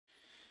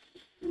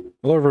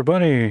Hello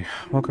everybody,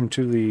 welcome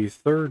to the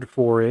third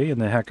foray in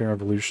the Hacker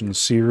Evolution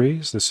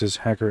series. This is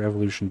Hacker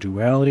Evolution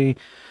Duality,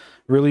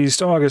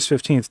 released August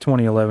 15th,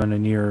 2011,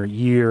 a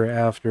year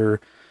after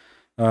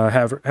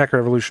Hacker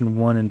Evolution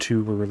 1 and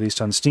 2 were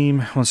released on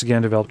Steam, once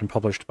again developed and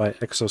published by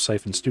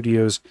exosyphen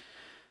Studios.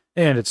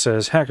 And it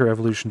says, Hacker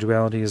Evolution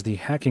Duality is the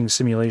hacking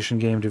simulation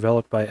game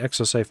developed by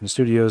exosyphen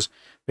Studios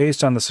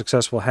based on the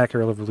successful Hacker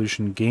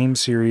Evolution game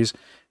series.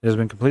 It has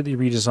been completely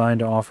redesigned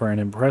to offer an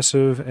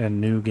impressive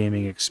and new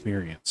gaming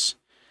experience.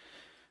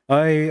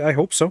 I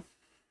hope so.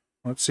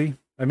 Let's see.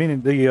 I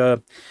mean,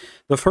 the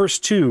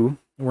first two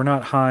were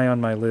not high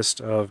on my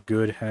list of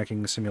good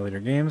hacking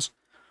simulator games.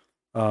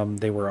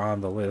 They were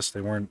on the list.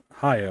 They weren't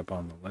high up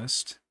on the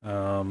list.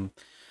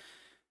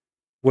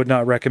 Would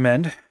not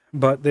recommend,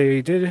 but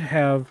they did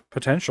have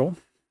potential,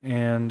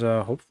 and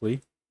hopefully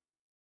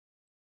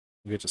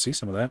we get to see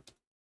some of that.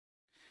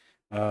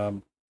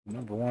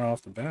 Number one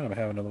off the bat, I'm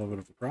having a little bit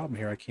of a problem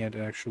here. I can't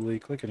actually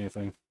click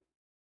anything.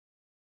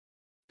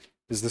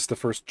 Is this the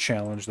first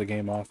challenge the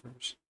game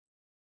offers?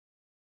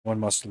 One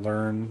must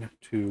learn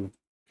to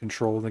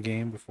control the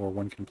game before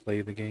one can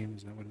play the game.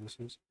 Is that what this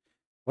is?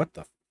 What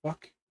the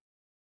fuck?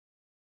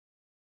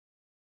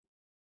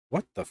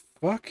 What the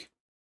fuck?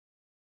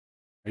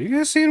 Are you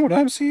guys seeing what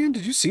I'm seeing?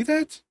 Did you see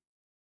that?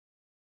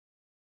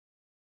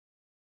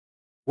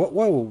 Whoa,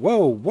 whoa,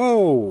 whoa,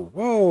 whoa,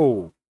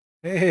 whoa.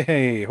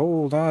 Hey,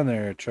 hold on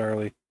there,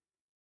 Charlie.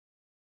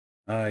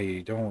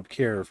 I don't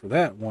care for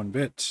that one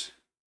bit.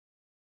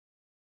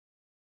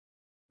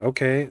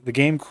 Okay, the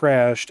game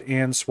crashed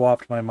and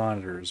swapped my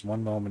monitors.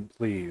 One moment,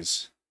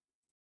 please.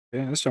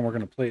 Okay, this time we're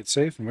going to play it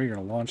safe, and we're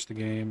going to launch the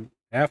game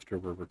after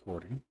we're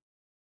recording.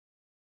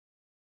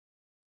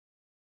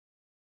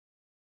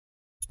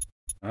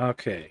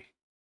 Okay.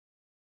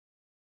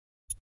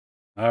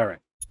 Alright.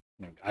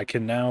 I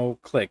can now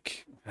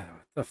click. Oh,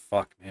 what the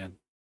fuck, man?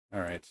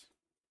 Alright.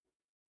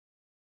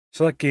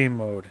 Select game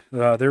mode.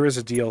 There is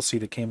a DLC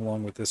that came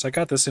along with this. I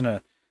got this in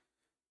a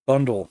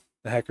bundle,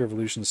 the Hacker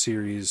Evolution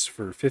series,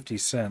 for 50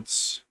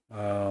 cents.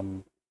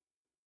 And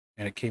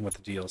it came with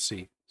the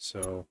DLC.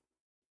 So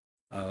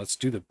let's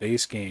do the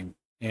base game.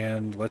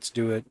 And let's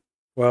do it.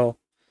 Well,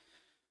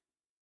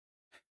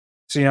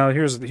 see, now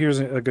here's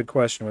a good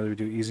question, whether we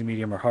do easy,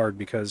 medium, or hard,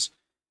 because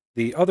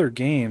the other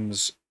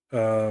games,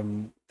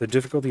 the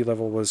difficulty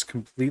level was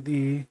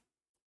completely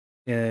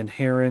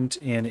inherent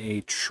in a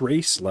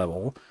trace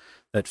level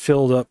that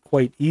filled up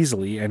quite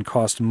easily and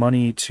cost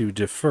money to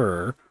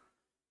defer.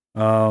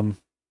 Let's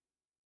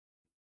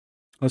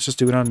just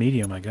do it on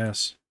medium, I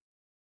guess.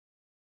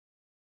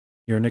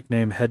 Your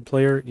nickname head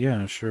player?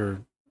 Yeah,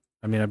 sure.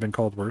 I mean, I've been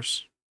called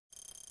worse.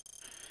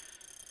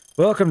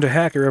 Welcome to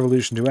Hacker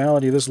Evolution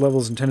Duality. This level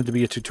is intended to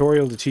be a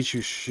tutorial to teach you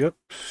shit.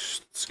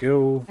 Let's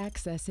go.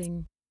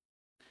 Accessing.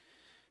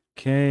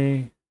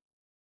 Okay.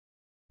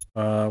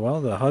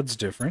 Well, the HUD's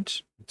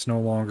different. It's no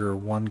longer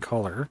one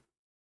color.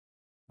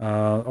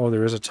 Oh,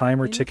 there is a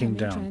timer ticking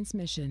down.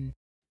 Transmission.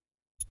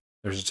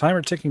 There's a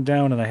timer ticking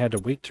down, and I had to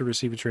wait to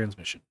receive a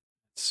transmission.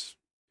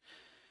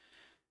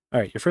 All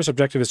right, your first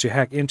objective is to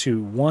hack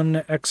into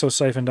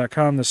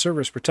 1exosyphen.com. The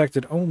server is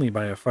protected only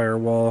by a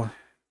firewall.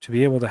 To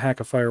be able to hack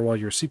a firewall,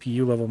 your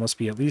CPU level must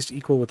be at least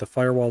equal with the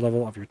firewall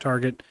level of your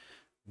target.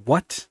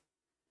 What?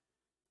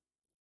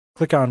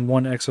 Click on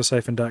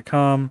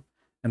 1exosyphen.com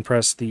and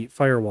press the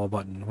firewall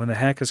button. When the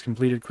hack is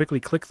completed, quickly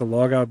click the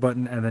logout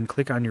button and then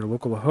click on your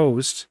local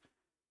host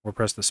or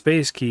press the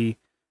space key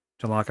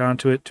to lock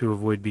onto it to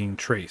avoid being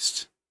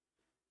traced.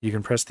 You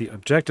can press the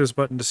objectives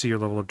button to see your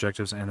level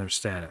objectives and their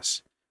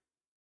status.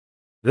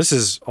 This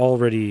is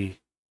already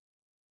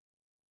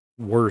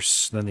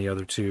worse than the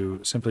other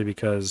two simply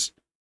because...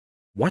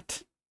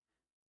 What?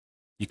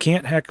 You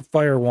can't hack a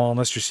firewall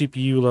unless your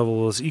CPU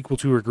level is equal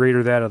to or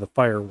greater that of the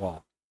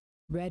firewall.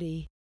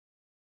 Ready.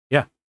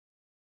 Yeah.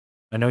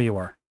 I know you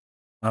are.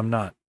 I'm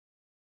not.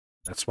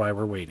 That's why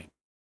we're waiting.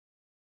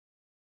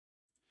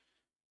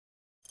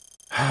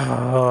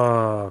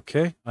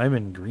 Okay. I'm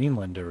in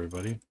Greenland,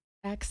 everybody.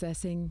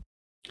 Accessing.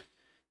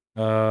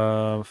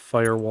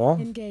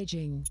 Firewall.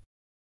 Engaging.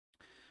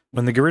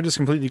 When the grid is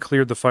completely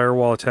cleared, the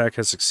firewall attack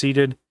has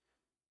succeeded.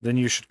 Then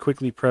you should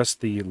quickly press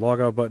the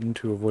logout button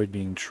to avoid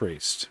being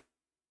traced.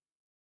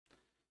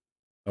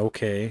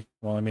 Okay.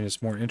 Well, I mean,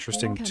 it's more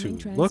interesting to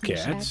look at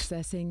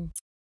accessing.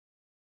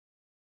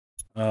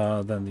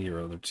 Than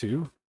the other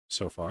two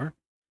so far.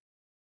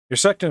 Your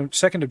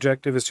second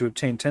objective is to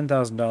obtain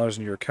 $10,000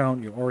 in your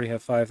account. You already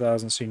have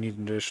 $5,000, so you need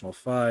an additional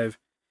 $5,000.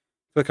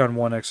 Click on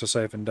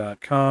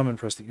 1exosyphen.com and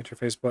press the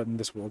interface button.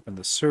 This will open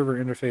the server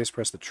interface.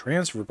 Press the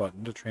transfer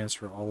button to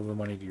transfer all of the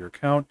money to your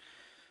account.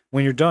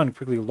 When you're done,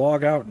 quickly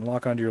log out and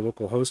log onto your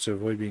local host to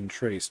avoid being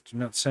traced. Do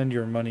not spend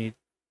your money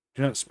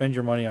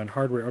on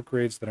hardware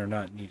upgrades that are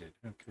not needed.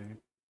 Okay.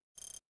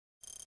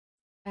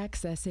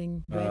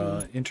 Accessing.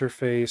 Ready.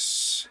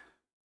 Interface.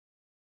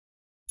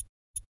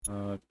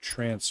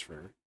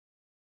 Transfer.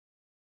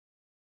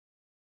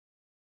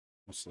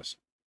 Let's listen.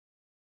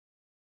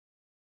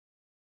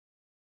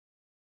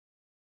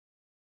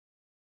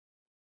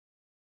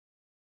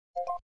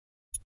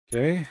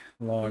 Okay,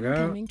 log out.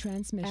 Incoming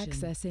transmission.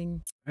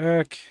 Accessing.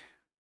 Heck.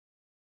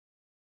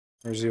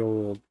 Where's the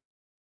old...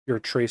 Your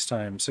trace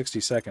time, 60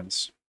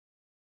 seconds.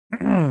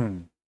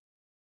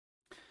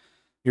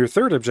 Your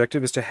third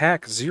objective is to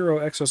hack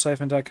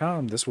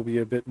exosyphen.com. This will be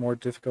a bit more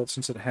difficult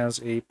since it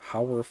has a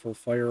powerful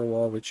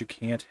firewall which you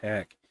can't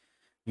hack.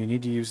 You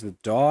need to use the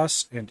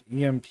DOS and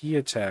EMP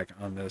attack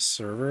on this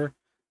server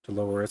to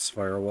lower its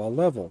firewall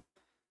level.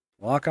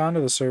 Lock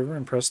onto the server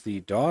and press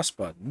the DOS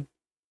button.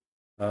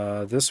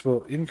 This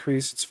will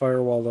increase its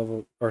firewall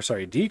level, or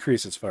sorry,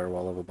 decrease its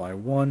firewall level by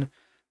 1.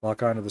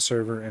 Lock onto the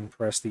server and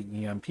press the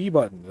EMP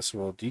button. This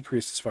will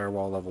decrease its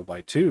firewall level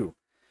by 2.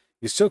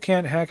 You still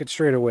can't hack it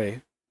straight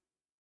away.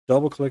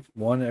 Double-click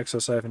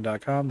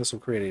exosyphen.com. This will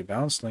create a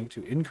bounce link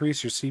to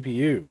increase your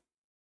CPU.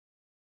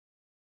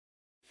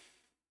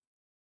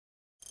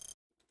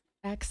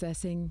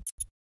 Accessing.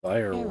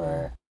 Firewall.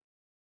 Error.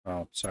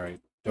 Oh, sorry.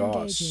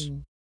 DOS.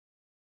 Engaging.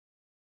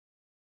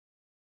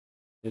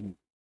 Didn't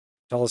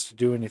tell us to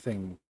do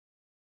anything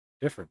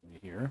differently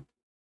here.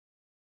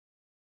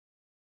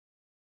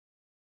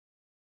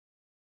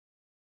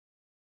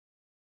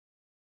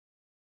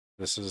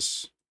 This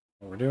is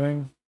what we're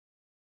doing.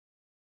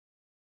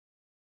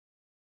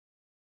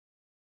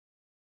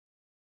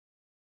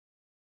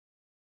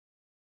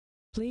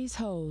 Please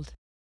hold.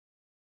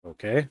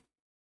 Okay.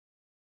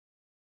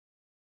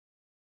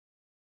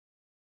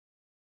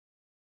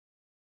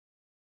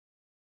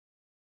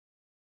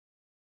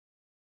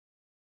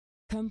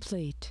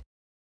 Complete.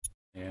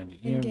 And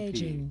EMP.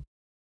 Engaging.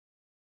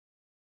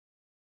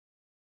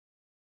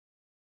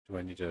 Do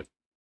I need to...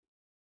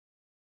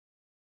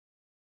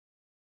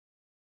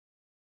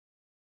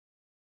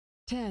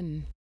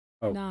 Ten.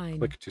 Oh, 9.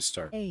 click to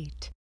start.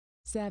 8.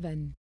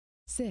 7.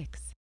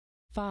 6.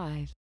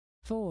 5.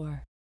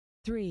 4.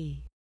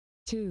 3.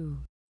 2.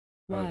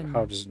 1.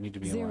 How does it need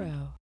to be 0.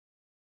 aligned?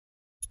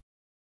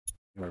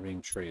 You are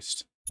being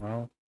traced.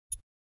 Well...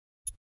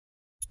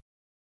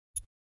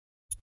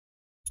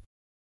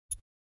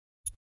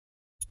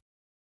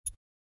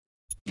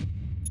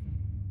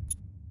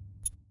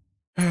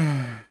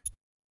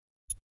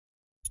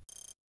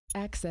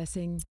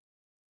 Accessing.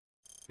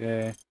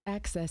 Okay.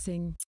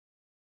 Accessing.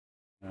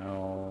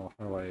 Now,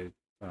 how do I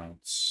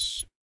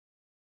bounce?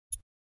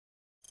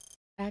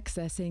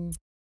 Accessing.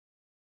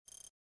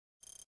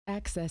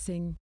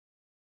 Accessing.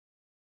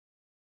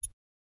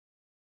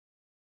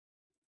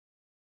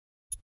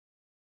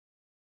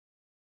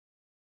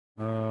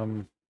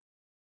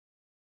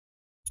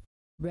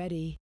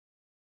 Ready.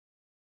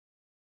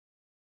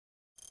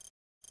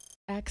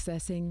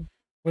 Accessing.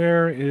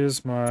 Where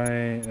is my...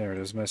 There it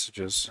is,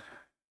 messages.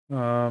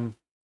 Double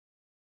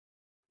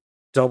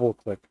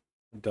click.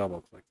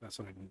 Double click. That's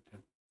what I need to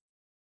do.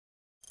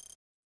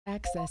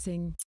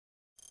 Accessing.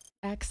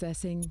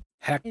 Accessing.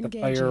 Hack the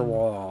Engaging.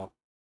 firewall.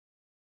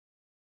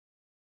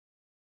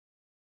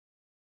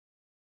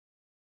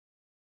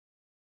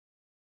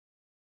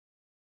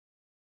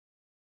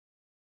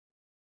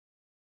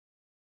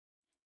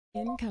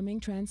 Incoming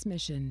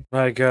transmission.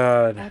 My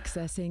God.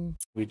 Accessing.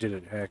 We did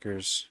it,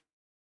 hackers.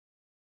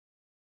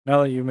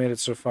 Now that you made it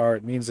so far,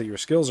 it means that your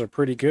skills are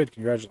pretty good.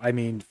 Congratulations. I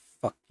mean,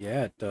 fuck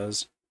yeah, it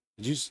does.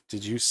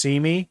 Did you see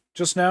me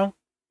just now?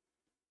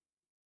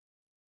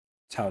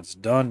 That's how it's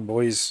done,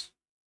 boys.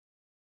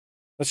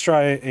 Let's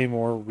try a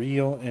more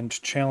real and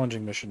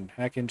challenging mission.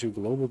 Hack into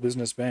Global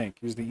Business Bank.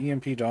 Use the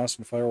EMP, DOS,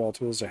 and firewall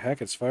tools to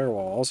hack its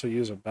firewall. Also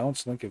use a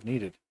bounce link if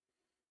needed.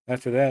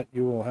 After that,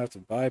 you will have to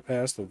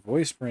bypass the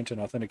voice print and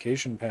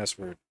authentication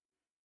password.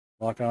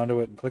 Lock onto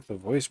it and click the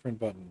voice print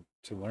button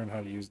to learn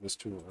how to use this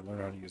tool, or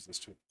learn how to use this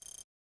tool.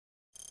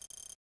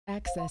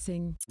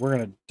 Accessing. We're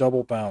gonna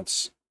double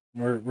bounce.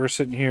 We're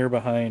sitting here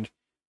behind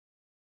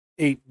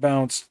 8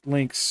 bounced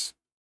links.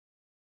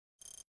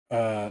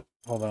 Hold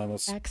on,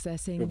 let's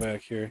Accessing. go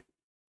back here.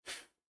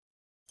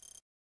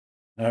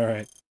 All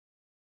right.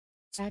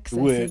 Let's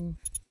do it. Accessing.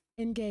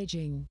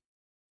 Engaging.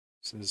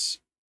 This is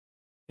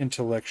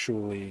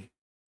intellectually...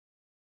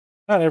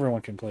 Not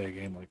everyone can play a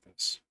game like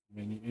this. I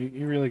mean,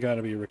 you really got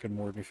to be a Rick and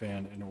Morty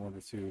fan in order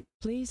to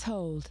Please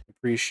hold.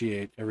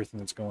 appreciate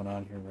everything that's going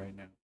on here right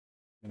now.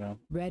 You know?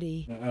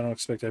 Ready. I don't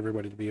expect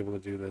everybody to be able to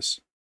do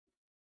this.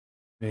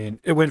 I mean,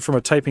 it went from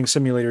a typing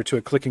simulator to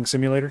a clicking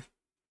simulator.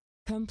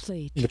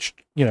 Complete. Which,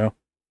 you know...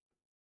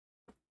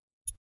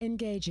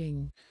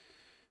 Engaging.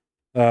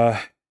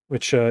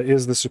 Which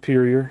is the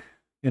superior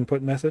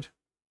input method.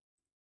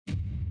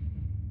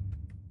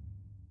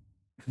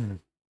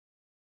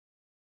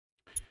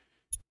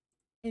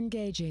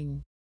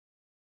 Engaging.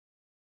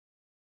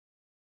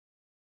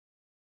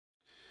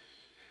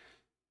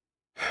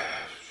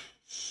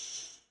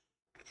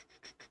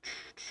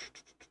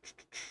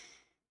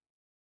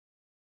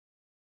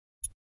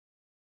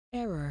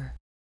 Error.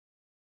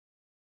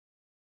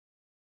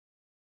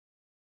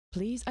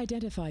 Please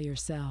identify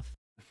yourself.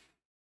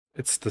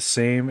 It's the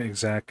same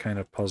exact kind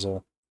of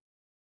puzzle,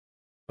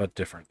 but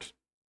different.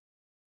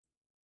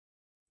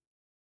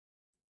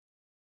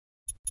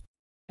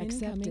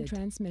 Incoming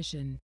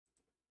transmission.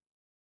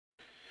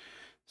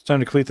 It's time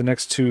to complete the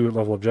next 2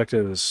 level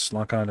objectives.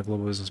 Lock on to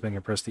Global Business Bank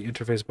and press the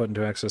interface button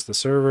to access the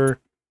server.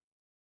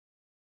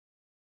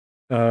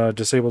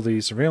 Disable the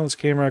surveillance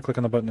camera. Click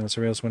on the button in the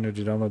surveillance window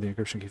to download the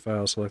encryption key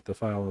file. Select the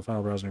file in the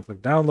file browser and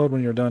click download.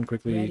 When you're done,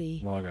 quickly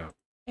Ready. log out.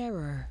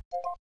 Error.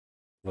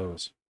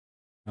 Close.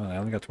 Oh, I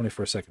only got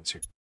 24 seconds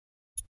here.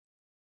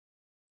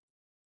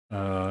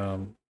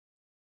 Oh,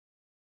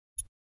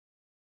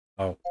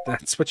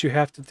 that's what you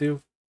have to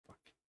do? Fuck.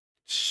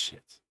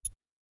 Shit.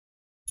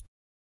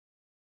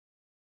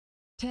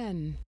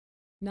 10,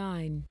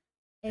 9,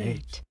 8,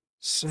 8,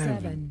 7,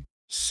 7,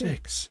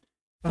 6,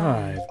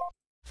 5, 5,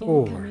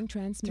 4. incoming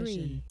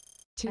transmission.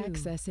 3, 2.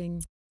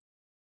 Accessing.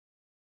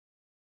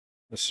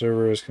 The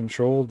server is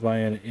controlled by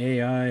an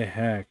AI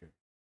hacker.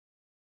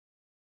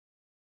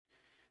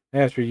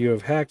 After you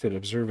have hacked it,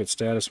 observe its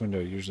status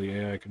window. Usually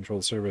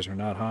AI-controlled servers are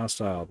not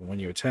hostile, but when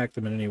you attack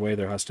them in any way,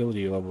 their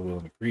hostility level will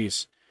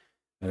increase,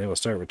 and they will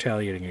start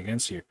retaliating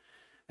against you.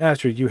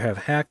 After you have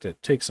hacked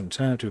it, take some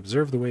time to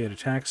observe the way it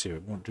attacks you.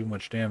 It won't do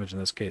much damage in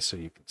this case, so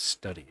you can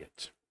study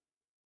it.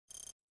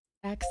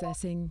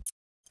 Accessing.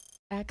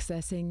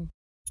 Accessing.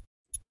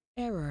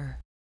 Error.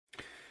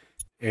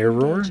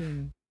 Error?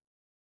 Engaging.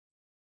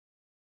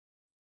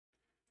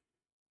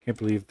 Can't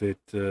believe that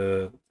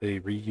they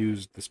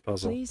reused this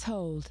puzzle Please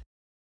hold.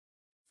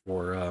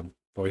 for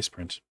voice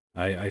print.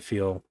 I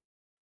feel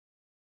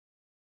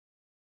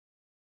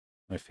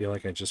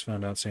like I just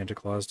found out Santa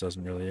Claus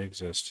doesn't really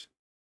exist.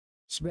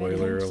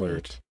 Spoiler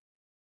alert.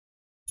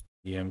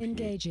 EMP.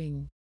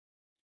 Engaging.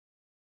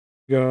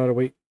 Gotta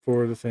wait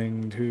for the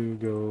thing to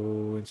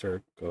go in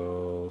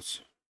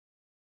circles.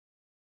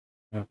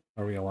 Oh,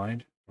 are we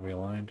aligned? Are we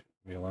aligned?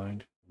 Are we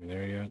aligned? Are we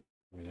there yet?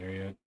 Are we there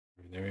yet?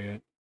 Are we there yet?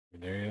 Are we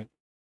there yet?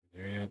 Are we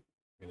there yet?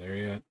 Are we there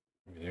yet?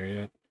 Are we there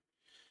yet?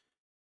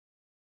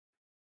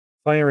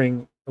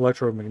 Firing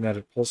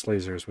electromagnetic pulse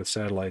lasers with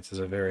satellites is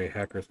a very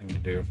hacker thing to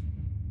do.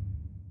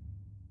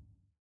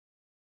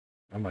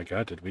 Oh my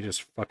god, did we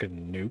just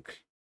fucking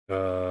nuke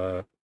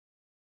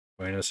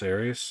Buenos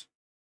Aires?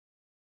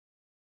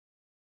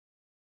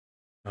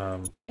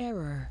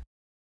 Error.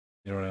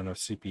 You don't have enough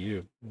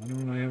CPU. Why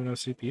don't I have enough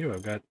CPU?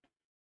 I've got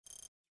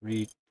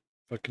 3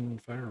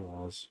 fucking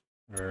firewalls.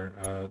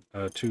 Or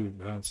 2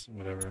 bounce,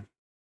 whatever.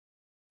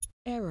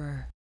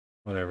 Error.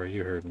 Whatever,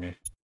 you heard me.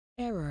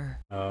 Error.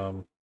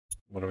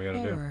 What do we gotta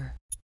Error.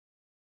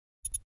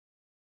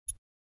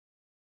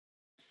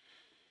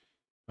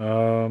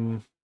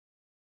 do?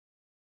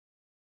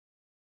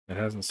 It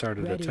hasn't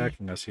started Ready.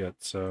 attacking us yet,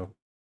 so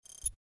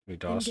we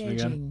DOS it again.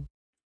 Engaging.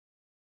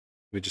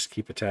 We just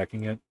keep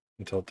attacking it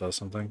until it does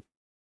something.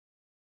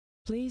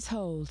 Please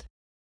hold.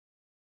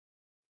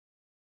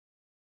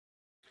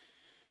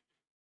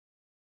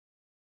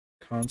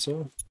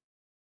 Console?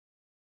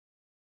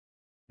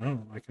 Oh,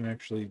 I can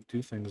actually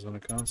do things on a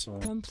console.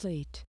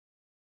 Complete.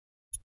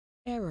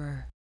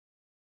 Error.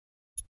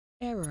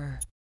 Error.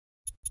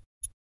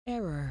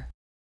 Error.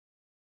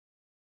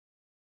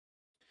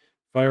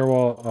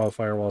 Firewall, oh,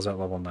 firewall's at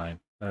level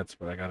 9. That's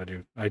what I gotta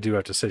do. I do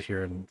have to sit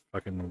here and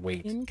fucking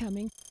wait.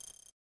 Incoming.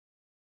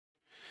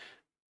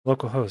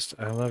 Local host,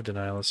 I love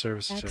denial of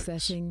service attacks.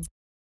 Accessing.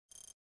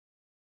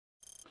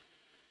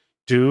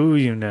 Do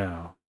you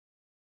now?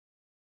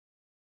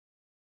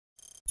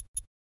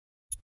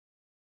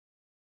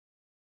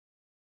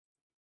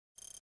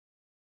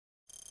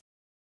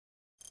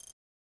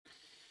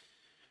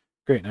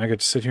 Great, now I get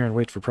to sit here and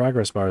wait for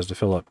progress bars to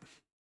fill up.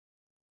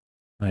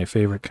 My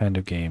favorite kind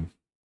of game.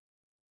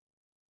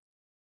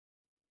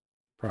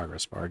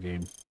 Progress bar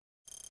game.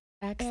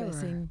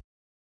 Accessing.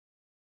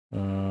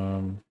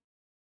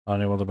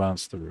 Unable to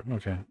bounce through.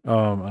 Okay. I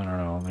don't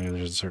know. Maybe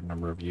there's a certain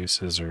number of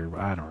uses, or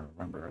I don't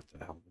remember what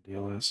the hell the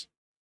deal is.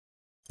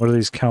 What do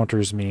these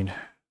counters mean? Does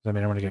that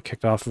mean I'm going to get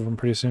kicked off of them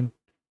pretty soon?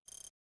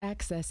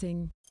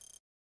 Accessing.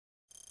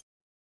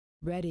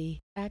 Ready.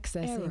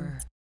 Accessing. Error.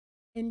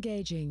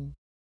 Engaging.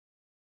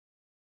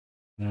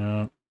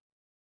 No.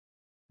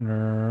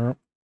 No.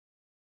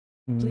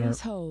 Please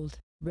hold.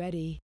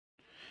 Ready.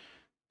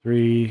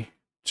 3,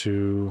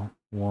 2,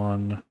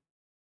 1.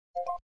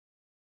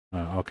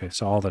 Okay,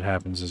 so all that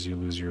happens is you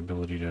lose your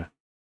ability to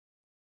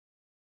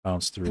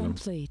bounce through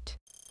Complete.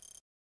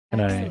 them.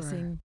 And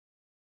Accessing.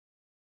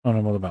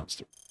 unable to bounce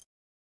through.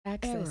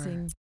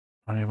 Accessing.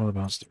 Unable to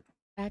bounce through.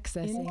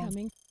 Accessing.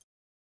 Incoming.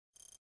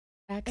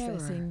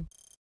 Accessing.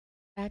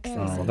 Oh,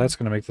 Accessing. well, that's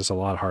going to make this a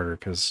lot harder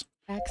because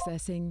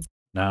Accessing.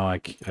 now I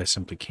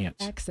simply can't.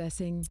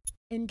 Accessing.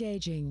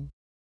 Engaging.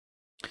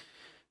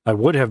 I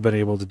would have been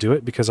able to do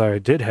it because I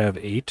did have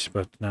 8,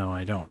 but now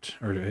I don't.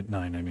 Or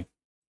 9, I mean.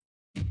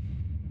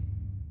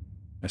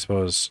 I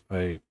suppose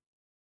I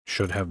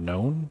should have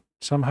known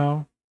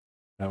somehow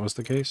that was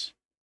the case.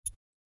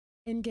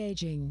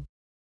 Engaging.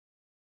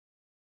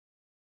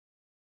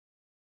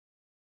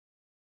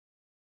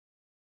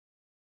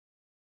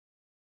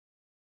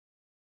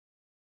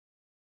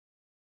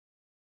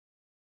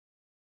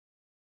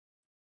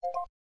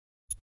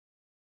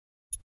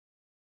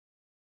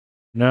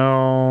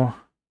 No,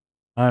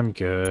 I'm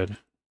good.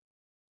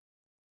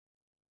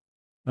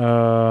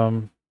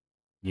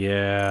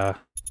 Yeah.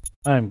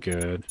 I'm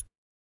good.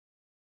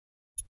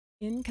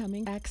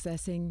 Incoming.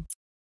 Accessing.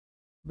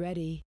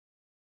 Ready.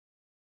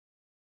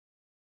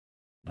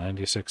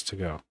 96 to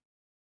go.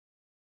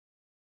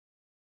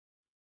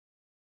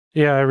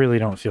 Yeah, I really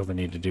don't feel the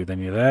need to do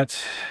any of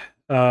that.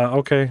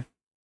 Okay.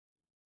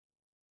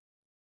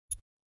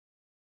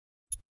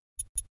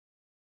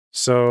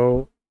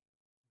 So,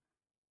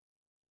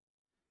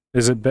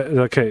 is it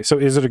okay? So,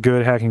 is it a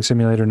good hacking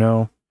simulator?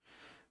 No.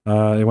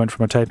 It went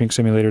from a typing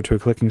simulator to a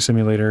clicking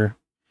simulator.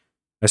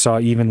 I saw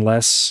even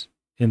less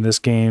in this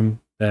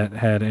game that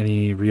had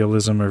any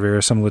realism or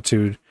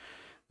verisimilitude,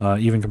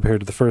 even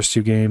compared to the first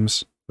two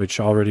games, which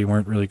already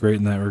weren't really great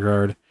in that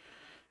regard.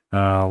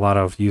 A lot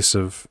of use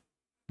of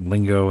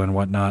lingo and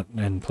whatnot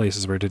in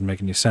places where it didn't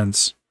make any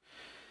sense.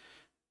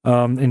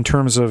 In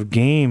terms of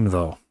game,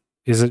 though,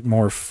 is it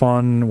more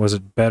fun? Was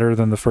it better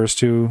than the first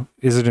two?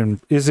 Is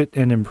it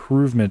an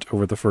improvement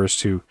over the first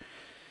two?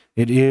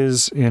 It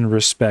is in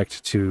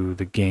respect to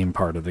the game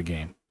part of the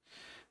game.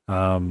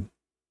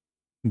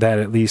 That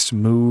at least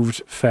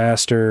moved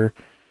faster.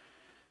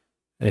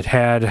 It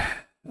had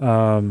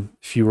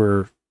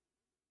fewer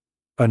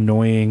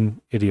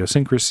annoying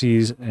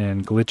idiosyncrasies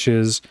and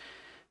glitches.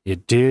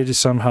 It did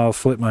somehow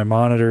flip my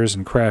monitors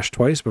and crash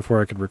twice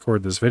before I could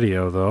record this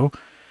video, though.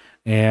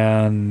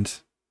 And,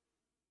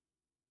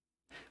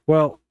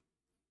 well,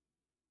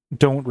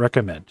 don't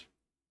recommend.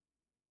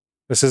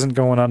 This isn't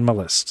going on my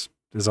list,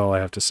 is all I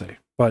have to say.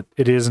 But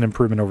it is an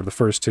improvement over the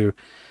first two,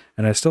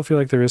 and I still feel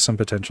like there is some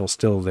potential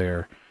still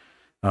there.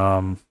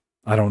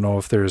 I don't know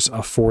if there's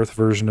a fourth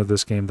version of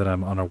this game that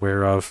I'm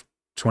unaware of.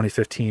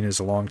 2015 is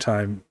a long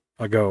time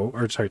ago,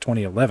 or sorry,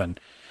 2011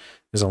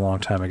 is a long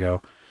time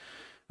ago.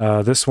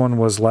 This one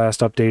was last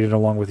updated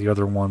along with the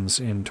other ones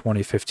in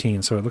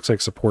 2015, so it looks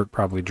like support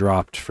probably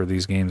dropped for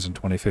these games in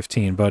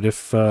 2015. But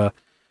if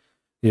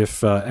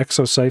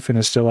exosyphen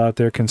is still out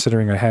there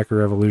considering a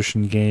Hacker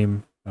Evolution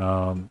game,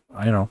 I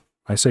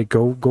say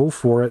go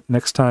for it.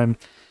 Next time,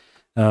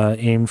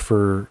 aim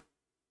for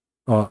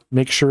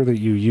make sure that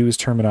you use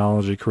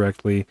terminology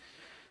correctly,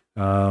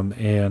 well,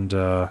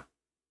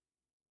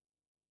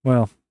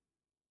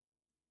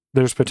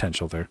 there's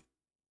potential there.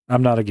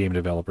 I'm not a game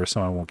developer,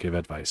 so I won't give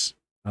advice.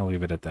 I'll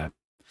leave it at that.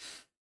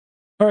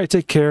 All right,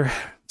 take care.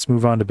 Let's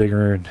move on to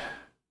bigger and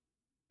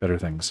better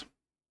things.